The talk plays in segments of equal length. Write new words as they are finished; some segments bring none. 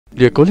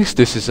Dear colleagues,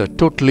 this is a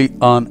totally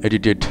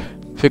unedited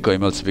Phaco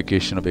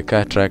emulsification of a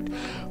cataract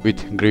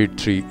with grade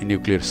 3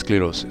 nuclear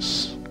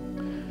sclerosis.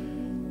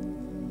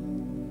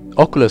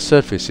 Ocular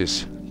surface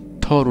is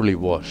thoroughly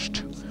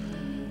washed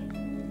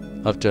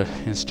after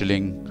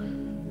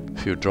instilling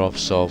few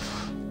drops of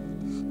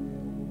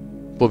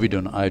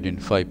povidone iodine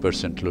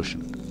 5%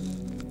 lotion.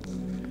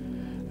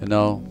 And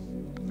now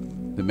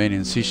the main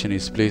incision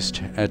is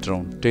placed at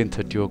around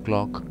 10:30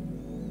 o'clock,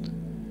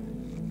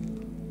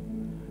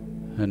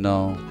 and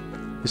now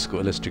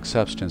viscoelastic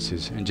substance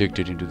is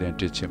injected into the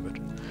anterior chamber.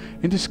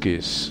 In this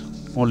case,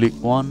 only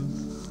one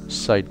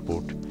side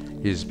port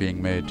is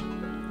being made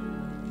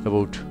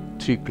about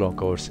 3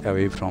 clock hours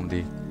away from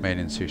the main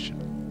incision.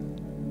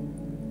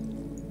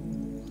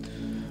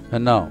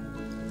 And now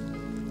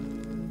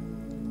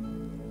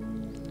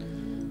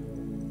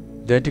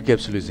the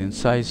anticapsule is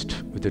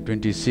incised with a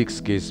 26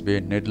 gauge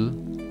bent needle.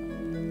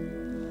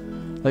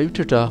 A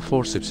Utrata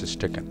forceps is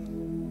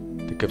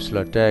taken. The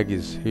capsular tag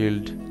is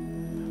held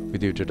with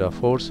the Utrata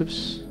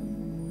forceps,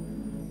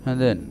 and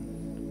then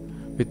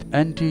with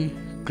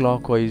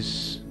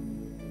anti-clockwise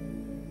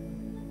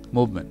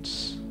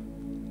movements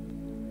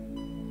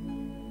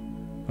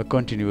a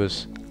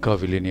continuous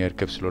curvilinear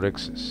capsular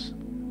axis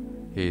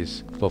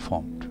is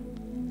performed.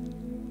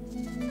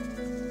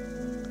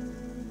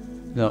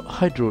 Now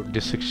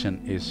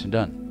hydrodissection is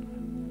done.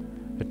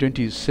 A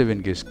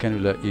 27 gauge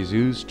cannula is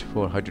used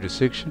for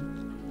hydrodissection.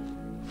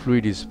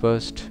 Fluid is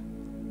passed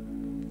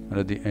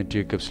under the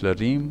anterior capsular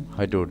rim.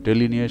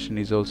 Hydrodelineation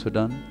is also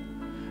done,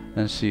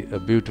 and see a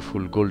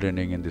beautiful gold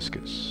ending in this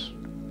case.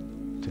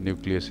 The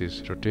nucleus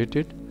is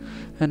rotated,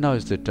 and now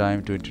is the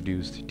time to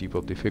introduce the tip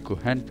of the Phaco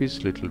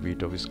handpiece. Little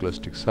bit of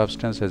viscoelastic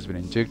substance has been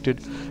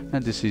injected,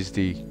 and this is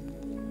the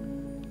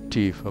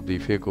tip of the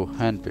Phaco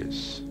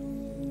handpiece.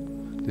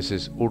 This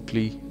is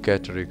Oatley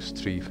Cataracts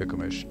 3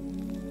 Phacomation.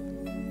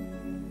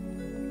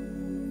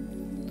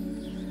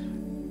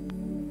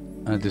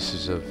 And this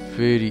is a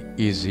very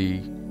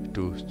easy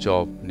to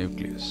chop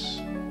nucleus.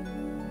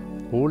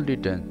 Hold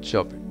it and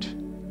chop it.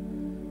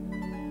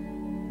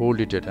 Hold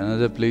it at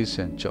another place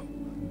and chop.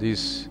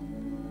 These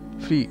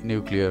free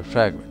nuclear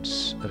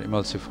fragments are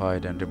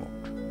emulsified and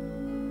removed.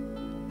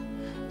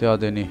 The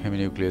other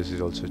heminucleus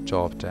is also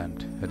chopped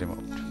and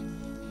removed.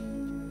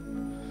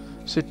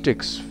 So it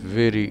takes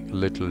very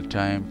little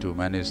time to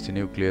manage the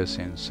nucleus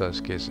in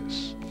such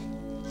cases.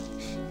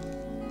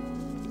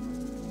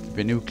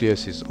 The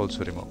nucleus is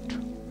also removed.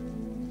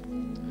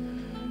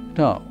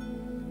 Now,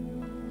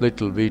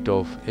 little bit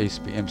of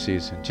HPMC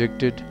is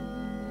injected,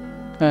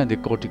 and the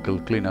cortical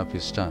cleanup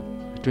is done.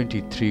 A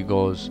 23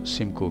 gauge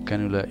Simcoe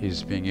cannula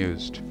is being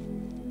used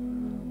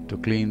to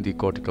clean the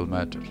cortical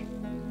matter.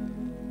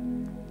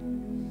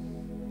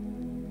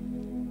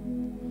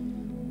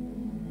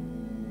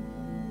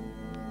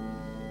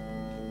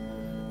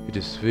 It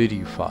is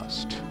very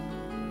fast,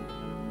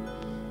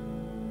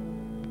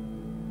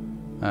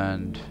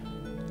 and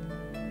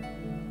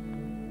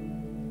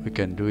we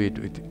can do it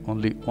with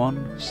only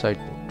one side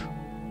port.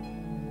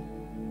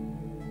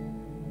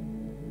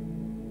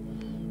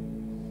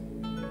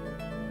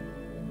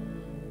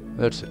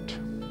 That's it.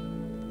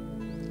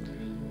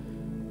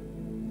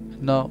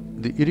 Now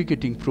the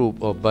irrigating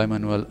probe of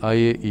bimanual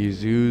IA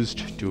is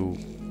used to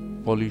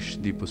polish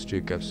the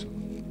posterior capsule.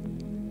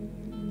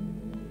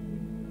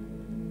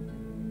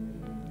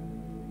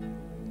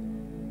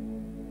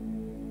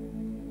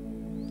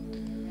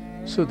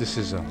 So this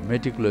is a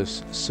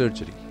meticulous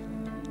surgery.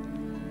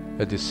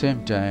 At the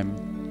same time,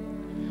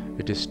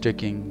 it is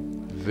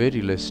taking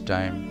very less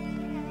time.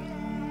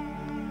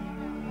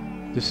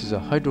 This is a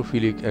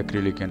hydrophilic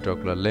acrylic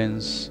intraocular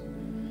lens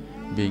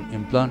being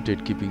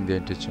implanted, keeping the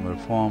anterior chamber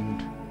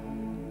formed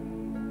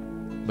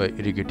by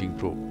irrigating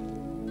probe.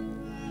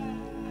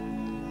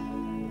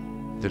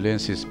 The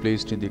lens is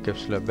placed in the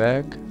capsular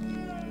bag.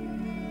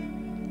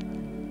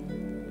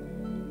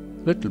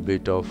 Little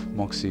bit of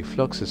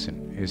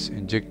moxifloxacin is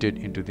injected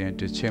into the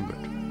anterior chamber.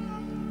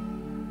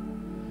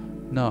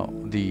 Now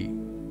the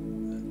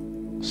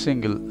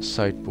single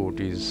side port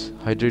is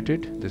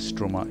hydrated, the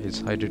stroma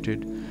is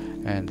hydrated,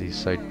 and the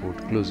side port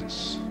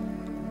closes.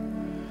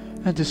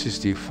 And this is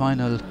the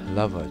final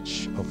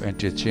lavage of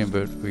anterior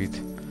chamber with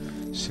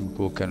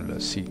Simcoe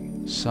cannula. See,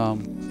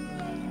 some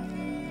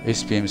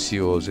HPMC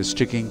was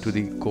sticking to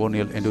the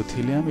corneal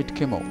endothelium. It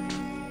came out.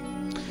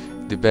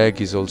 The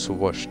bag is also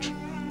washed.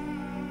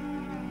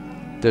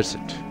 That's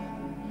it.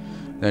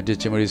 The anterior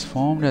chamber is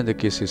formed and the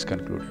case is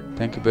concluded.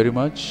 Thank you very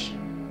much.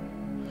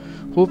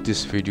 Hope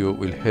this video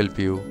will help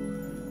you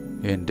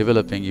in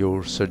developing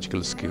your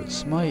surgical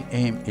skills. My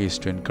aim is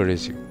to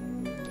encourage you.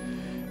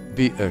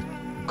 Be a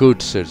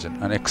good surgeon,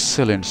 an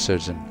excellent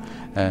surgeon,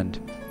 and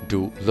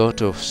do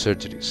lot of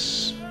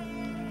surgeries,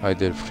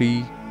 either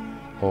free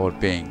or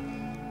paying.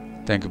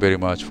 Thank you very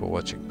much for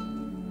watching.